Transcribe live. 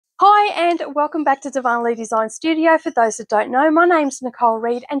Hi and welcome back to Darvanalee Design Studio. For those that don't know, my name's Nicole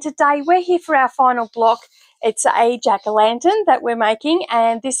Reed and today we're here for our final block. It's a jack-o'-lantern that we're making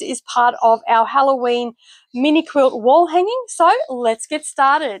and this is part of our Halloween mini quilt wall hanging. So let's get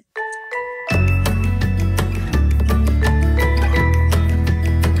started.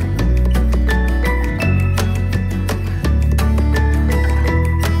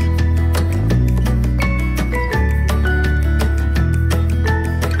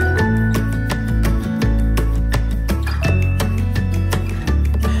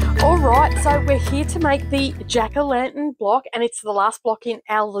 So we're here to make the jack-o'-lantern block and it's the last block in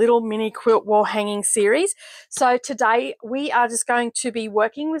our little mini quilt wall hanging series. So today we are just going to be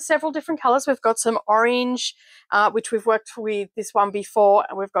working with several different colours. We've got some orange, which we've worked with this one before,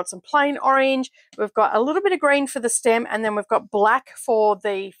 and we've got some plain orange. We've got a little bit of green for the stem, and then we've got black for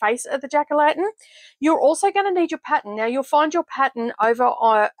the face of the jack-o'-lantern. You're also going to need your pattern. Now you'll find your pattern over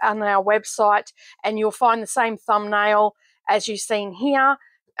on our website and you'll find the same thumbnail as you've seen here.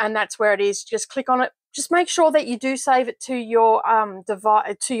 And that's where it is. Just click on it. Just make sure that you do save it to your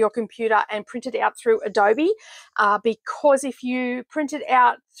device, to your computer, and print it out through Adobe. Because if you print it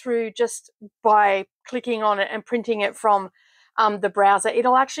out through just by clicking on it and printing it from the browser,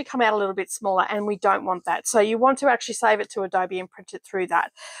 it'll actually come out a little bit smaller, and we don't want that. So you want to actually save it to Adobe and print it through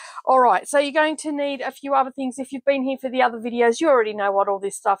that. All right, so you're going to need a few other things. If you've been here for the other videos, you already know what all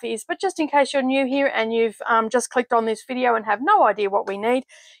this stuff is, but just in case you're new here and you've just clicked on this video and have no idea what we need,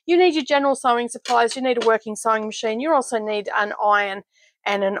 you need your general sewing supplies, you need a working sewing machine, you also need an iron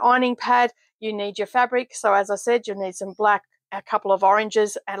and an ironing pad, you need your fabric. So as I said, you'll need some black, a couple of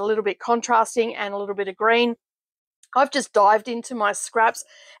oranges, and a little bit contrasting, and a little bit of green. I've just dived into my scraps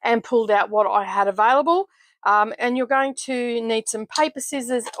and pulled out what I had available. And you're going to need some paper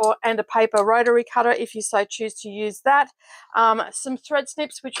scissors and a paper rotary cutter if you so choose to use that. Some thread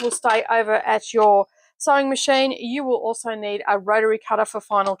snips which will stay over at your sewing machine. You will also need a rotary cutter for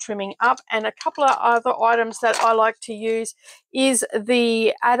final trimming up, and a couple of other items that I like to use is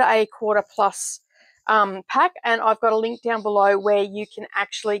the Add a Quarter Plus pack, and I've got a link down below where you can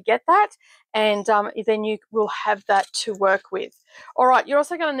actually get that, and then you will have that to work with. All right, you're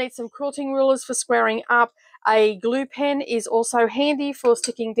also going to need some quilting rulers for squaring up. A glue pen is also handy for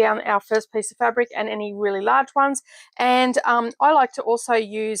sticking down our first piece of fabric and any really large ones. And I like to also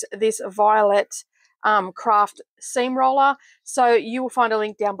use this violet craft seam roller, so you will find a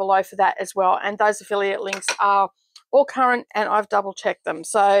link down below for that as well, and those affiliate links are all current and I've double checked them,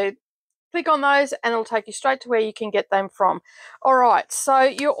 so click on those and it'll take you straight to where you can get them from. All right, so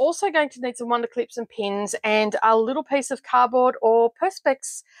you're also going to need some wonder clips and pins and a little piece of cardboard or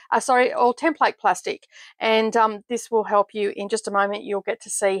perspex, or template plastic. And this will help you in just a moment. You'll get to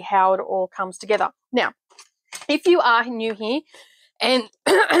see how it all comes together. Now, if you are new here and,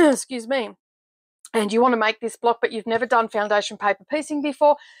 excuse me, and you want to make this block but you've never done foundation paper piecing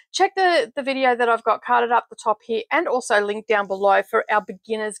before, check the video that I've got carded up the top here and also linked down below for our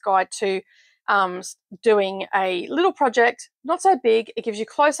beginner's guide to doing a little project, not so big. It gives you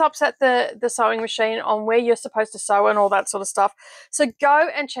close-ups at the sewing machine on where you're supposed to sew and all that sort of stuff. So go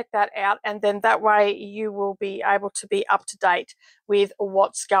and check that out, and then that way you will be able to be up to date with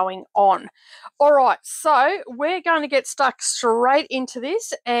what's going on. All right, so we're going to get stuck straight into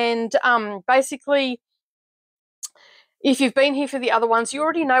this, and basically, if you've been here for the other ones, you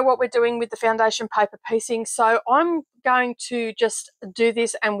already know what we're doing with the foundation paper piecing. So I'm going to just do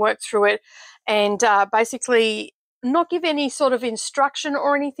this and work through it and basically not give any sort of instruction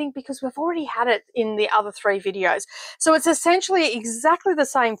or anything because we've already had it in the other 3 videos. So it's essentially exactly the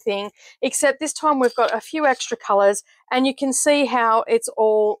same thing, except this time we've got a few extra colors and you can see how it's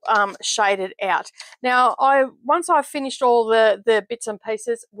all shaded out. Now, once I've finished all the bits and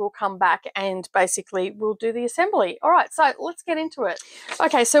pieces, we'll come back and basically we'll do the assembly. All right, so let's get into it.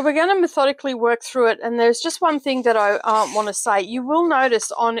 Okay, so we're going to methodically work through it, and there's just one thing that I want to say. You will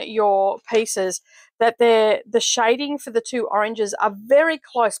notice on your pieces that the shading for the 2 oranges are very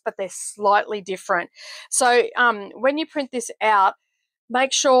close, but they're slightly different. So when you print this out,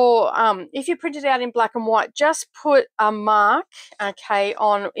 make sure if you print it out in black and white, just put a mark, okay,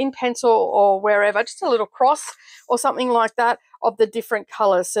 in pencil or wherever, just a little cross or something like that of the different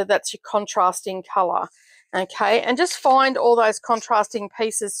colors. So that's your contrasting color, okay, and just find all those contrasting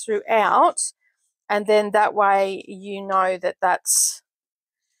pieces throughout, and then that way you know that that's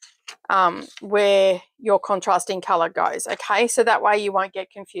where your contrasting color goes, okay, so that way you won't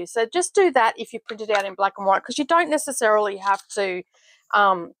get confused. So just do that if you print it out in black and white, because you don't necessarily have to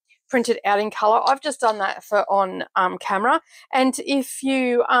print it out in color. I've just done that on camera. And if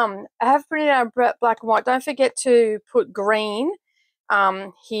you have printed out black and white, don't forget to put green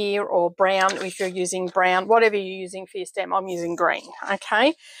here, or brown if you're using brown, whatever you're using for your stem. I'm using green,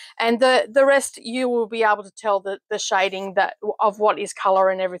 okay? And the rest you will be able to tell the shading of what is colour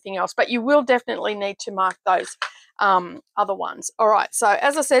and everything else, but you will definitely need to mark those other ones. All right, so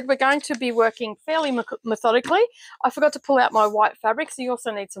as I said, we're going to be working fairly methodically. I forgot to pull out my white fabric, so you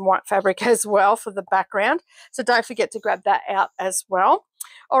also need some white fabric as well for the background, so don't forget to grab that out as well.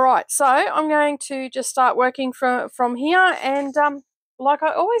 All right, so I'm going to just start working from here, and like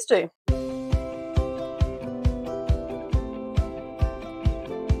I always do.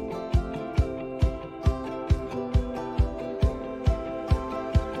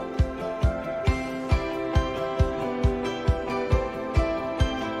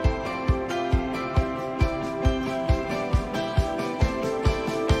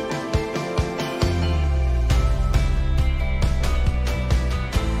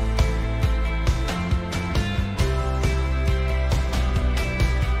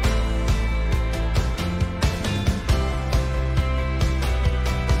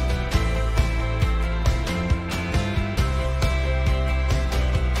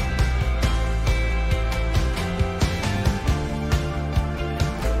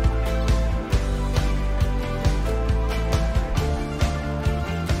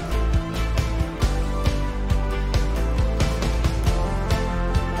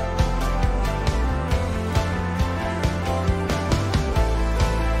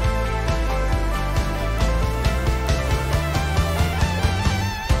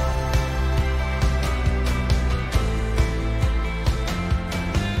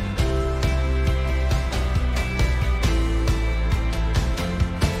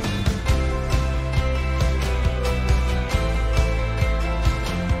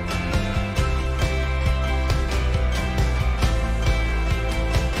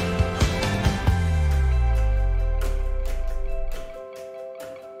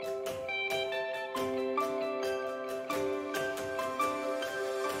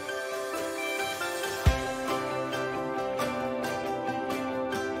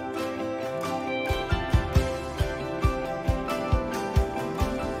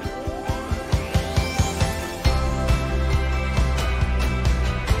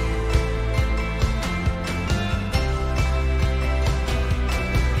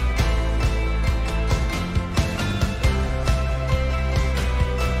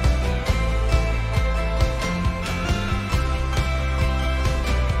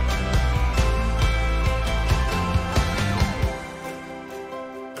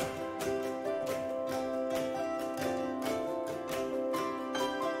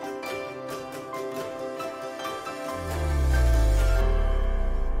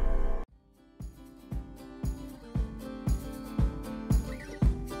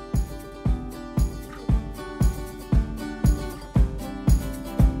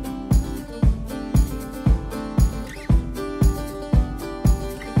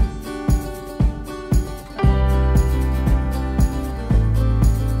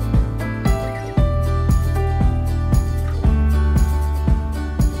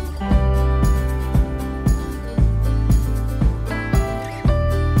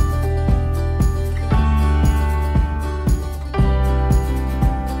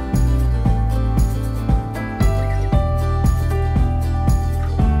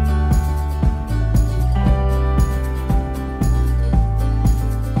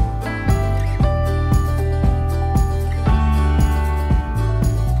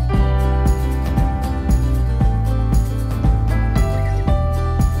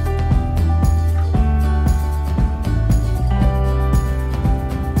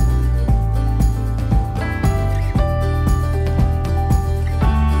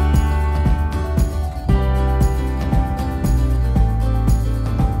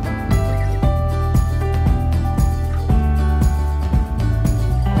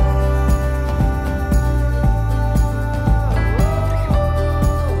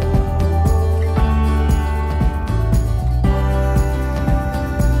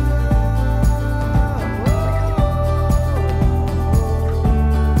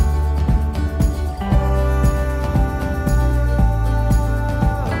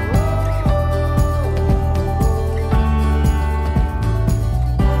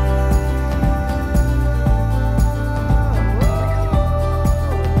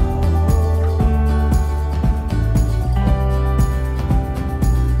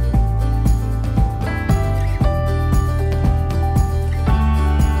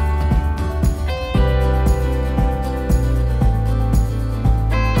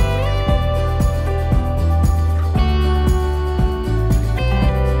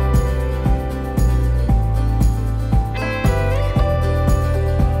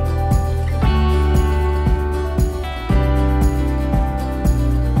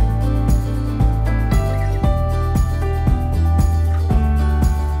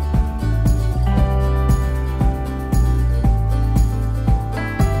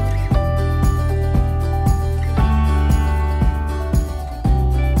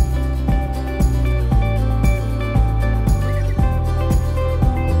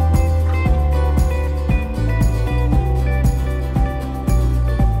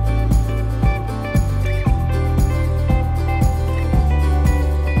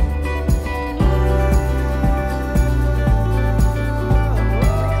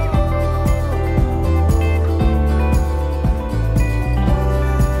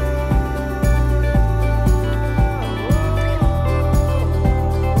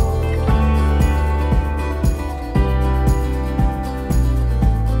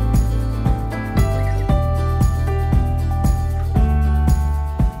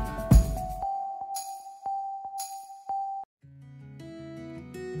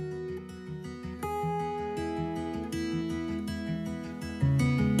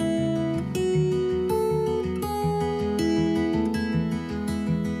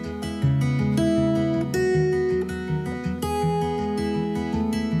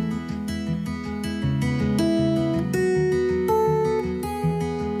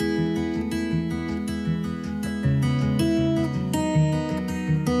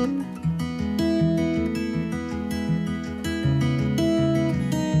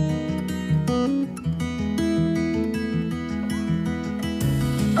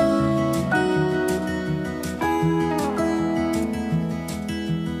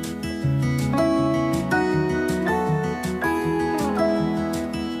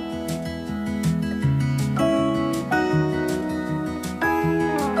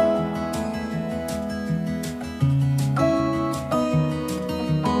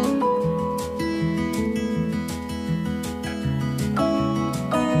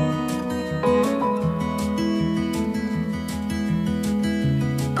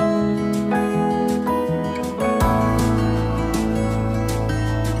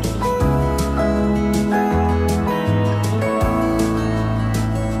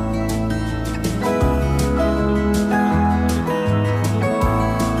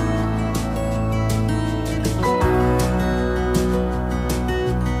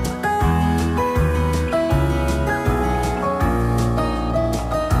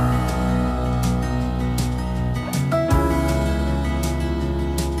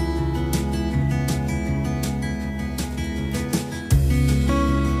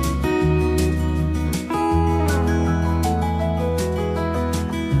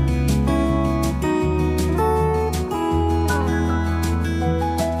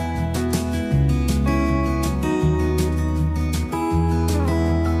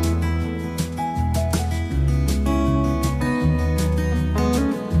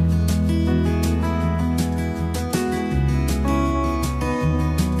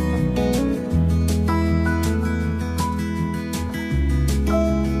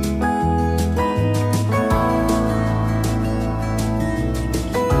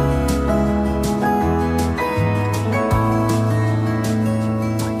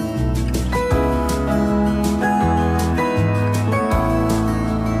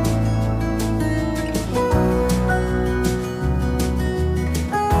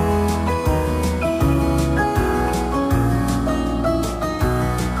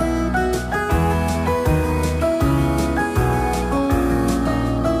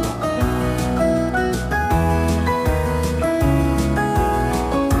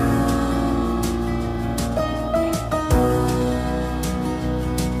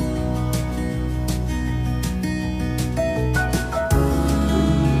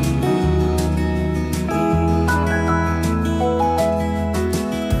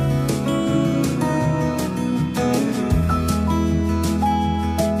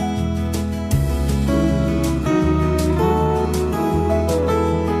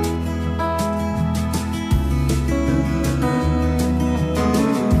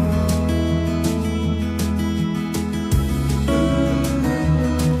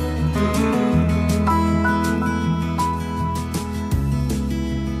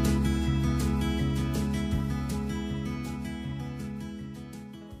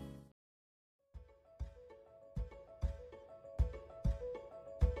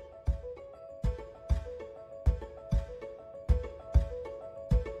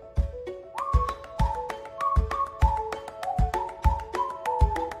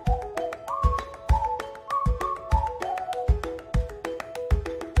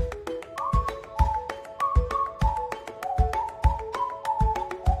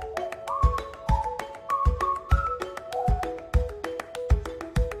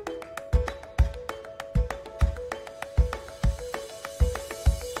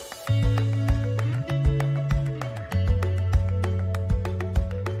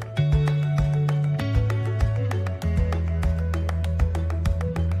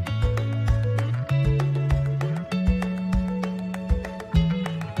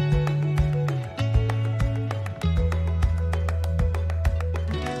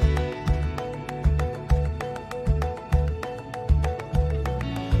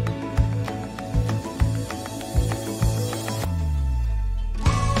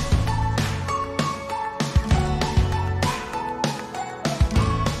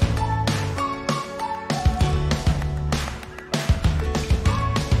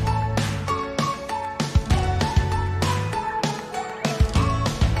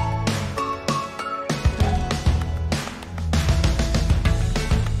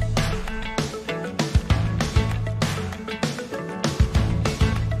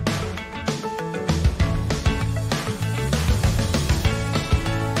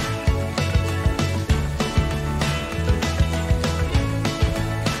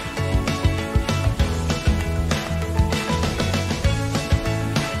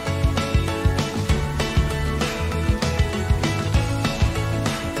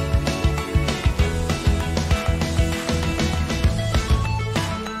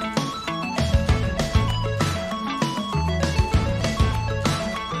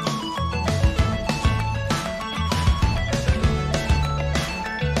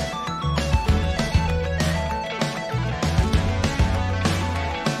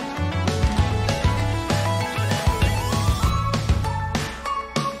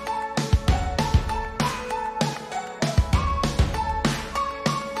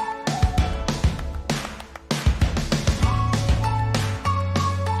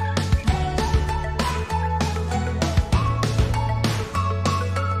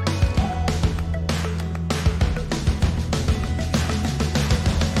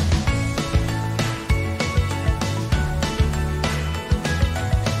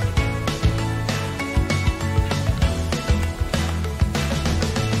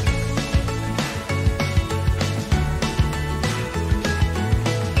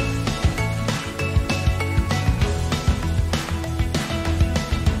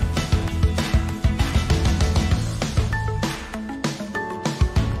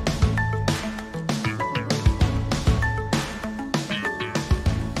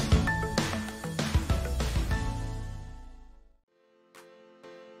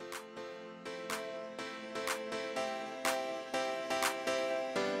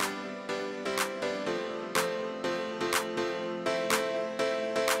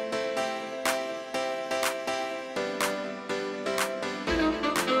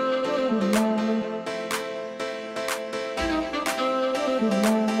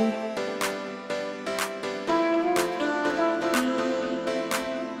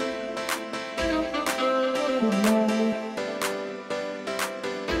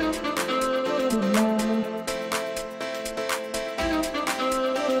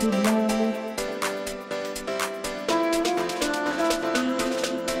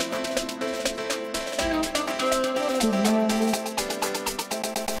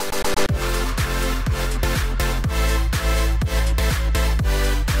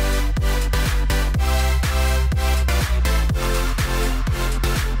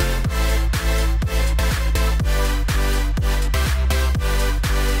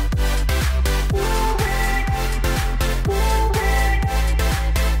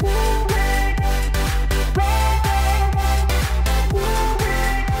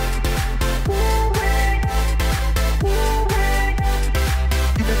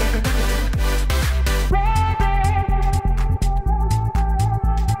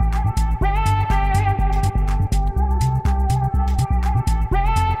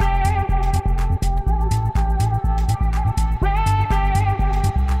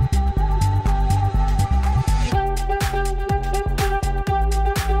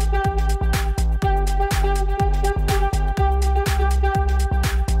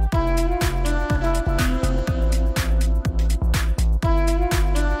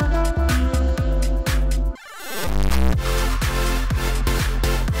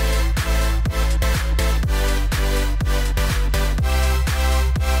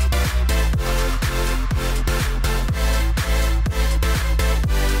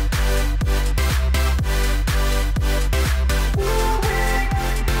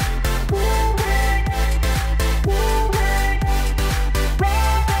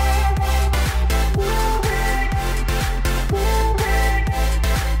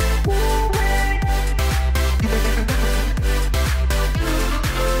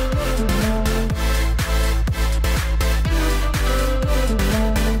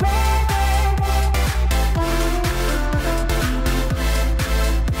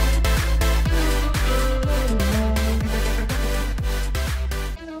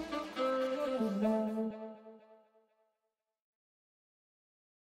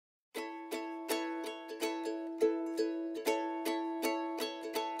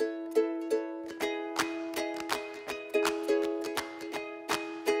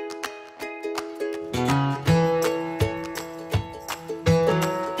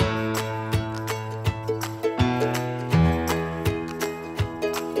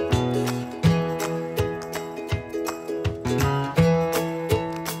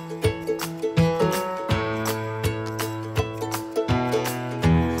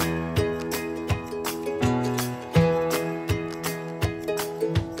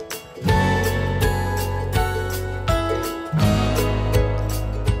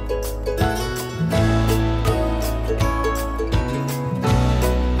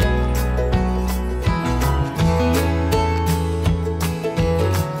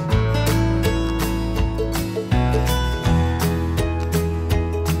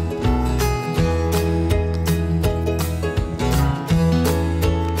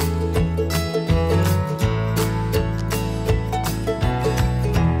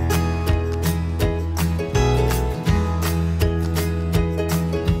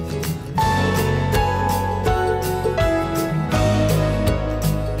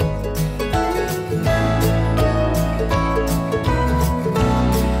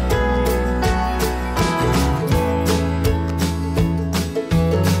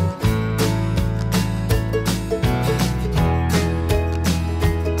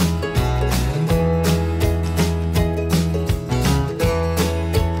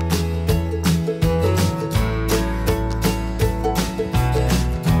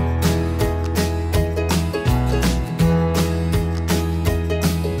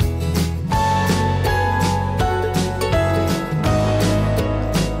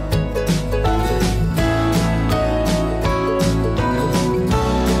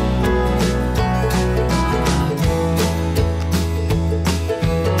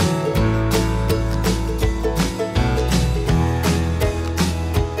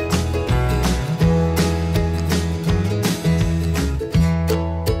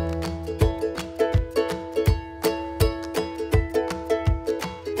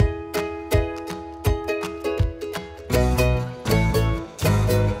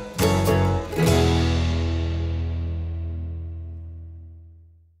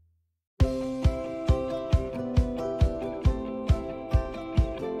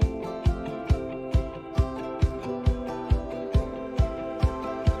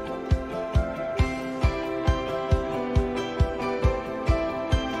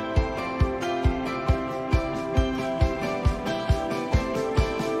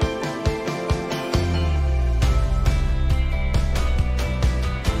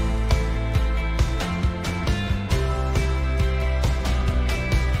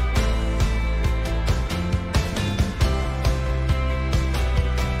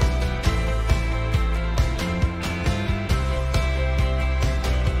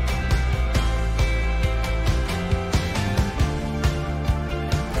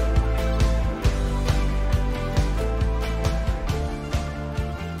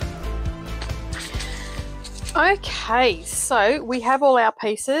 Okay, so we have all our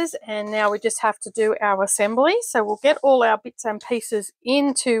pieces and now we just have to do our assembly. So we'll get all our bits and pieces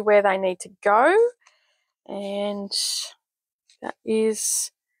into where they need to go. And that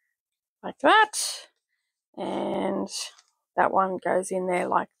is like that. And that one goes in there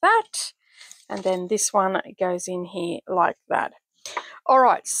like that. And then this one goes in here like that. All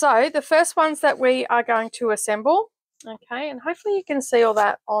right, so the first ones that we are going to assemble, okay, and hopefully you can see all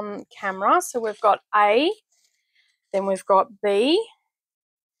that on camera. So we've got A, then we've got B,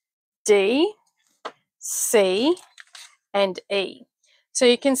 D, C, and E. So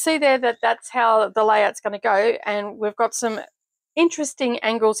you can see there that that's how the layout's going to go, and we've got some interesting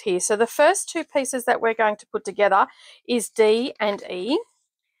angles here. So the first two pieces that we're going to put together is D and E.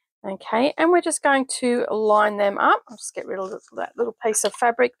 Okay, and we're just going to line them up. I'll just get rid of that little piece of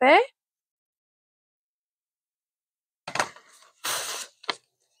fabric there.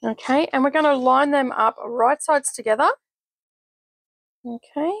 Okay, and we're going to line them up right sides together.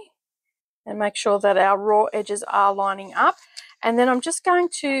 Okay, and make sure that our raw edges are lining up. And then I'm just going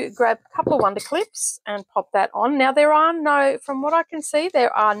to grab a couple of wonder clips and pop that on. Now there are no, from what I can see,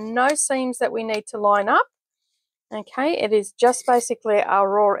 there are no seams that we need to line up. Okay, it is just basically our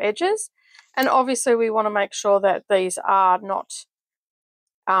raw edges. And obviously we want to make sure that these are not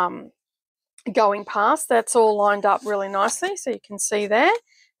going past. That's all lined up really nicely, so you can see there.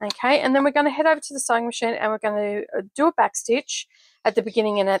 Okay, and then we're going to head over to the sewing machine and we're going to do a back stitch at the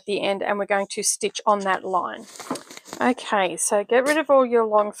beginning and at the end, and we're going to stitch on that line. Okay, so get rid of all your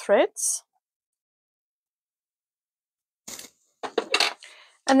long threads.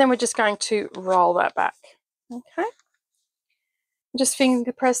 And then we're just going to roll that back. Okay, just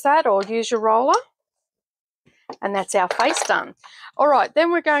finger press that or use your roller. And that's our face done. All right,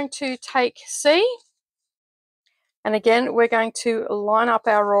 then we're going to take C. And again, we're going to line up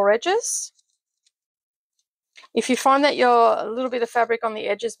our raw edges. If you find that a little bit of fabric on the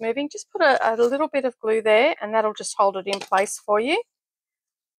edges moving, just put a little bit of glue there and that'll just hold it in place for you.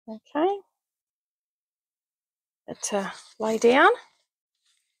 Okay. To lay down.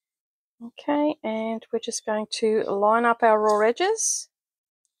 Okay, and we're just going to line up our raw edges.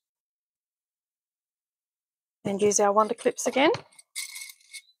 And use our wonder clips again.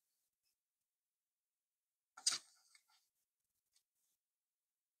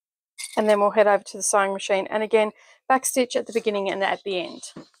 And then we'll head over to the sewing machine and again back stitch at the beginning and at the end.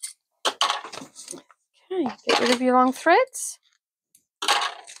 Okay, get rid of your long threads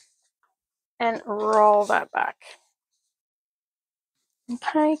and roll that back.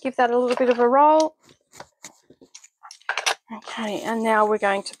 Okay, give that a little bit of a roll. Okay, and now we're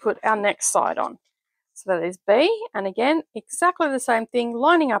going to put our next side on. So that is B, and again exactly the same thing,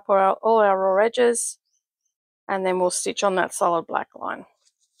 lining up all our raw edges, and then we'll stitch on that solid black line.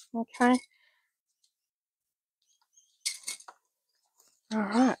 Okay. All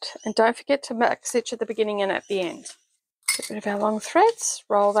right, and don't forget to back stitch at the beginning and at the end. Get rid of our long threads,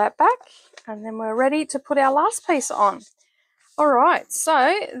 roll that back, and then we're ready to put our last piece on. All right,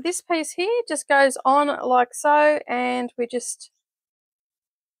 so this piece here just goes on like so, and we just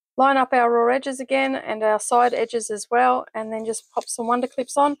line up our raw edges again and our side edges as well, and then just pop some wonder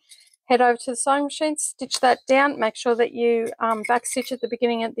clips on. Head over to the sewing machine, stitch that down, make sure that you back stitch at the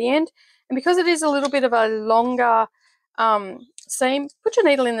beginning and at the end. And because it is a little bit of a longer seam, put your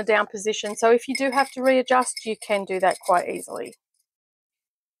needle in the down position. So if you do have to readjust, you can do that quite easily.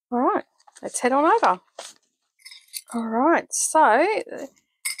 All right, let's head on over. All right, so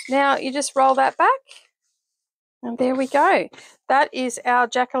now you just roll that back. And there we go. That is our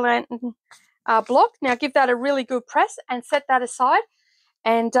jack-o'-lantern block. Now give that a really good press and set that aside.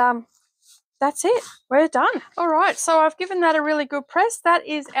 And that's it. We're done. All right, so I've given that a really good press. That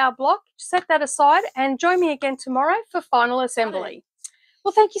is our block. Set that aside and join me again tomorrow for final assembly.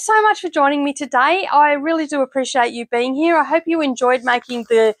 Well, thank you so much for joining me today. I really do appreciate you being here. I hope you enjoyed making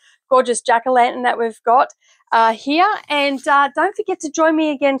the gorgeous jack-o'-lantern that we've got here. And don't forget to join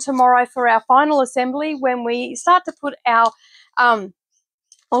me again tomorrow for our final assembly when we start to put our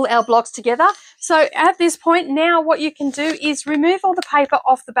all our blocks together. So at this point now, what you can do is remove all the paper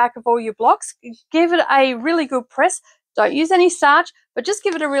off the back of all your blocks. Give it a really good press. Don't use any starch, but just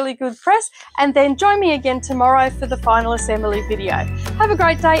give it a really good press, and then join me again tomorrow for the final assembly video. Have a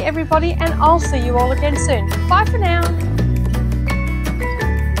great day, everybody, and I'll see you all again soon. Bye for now.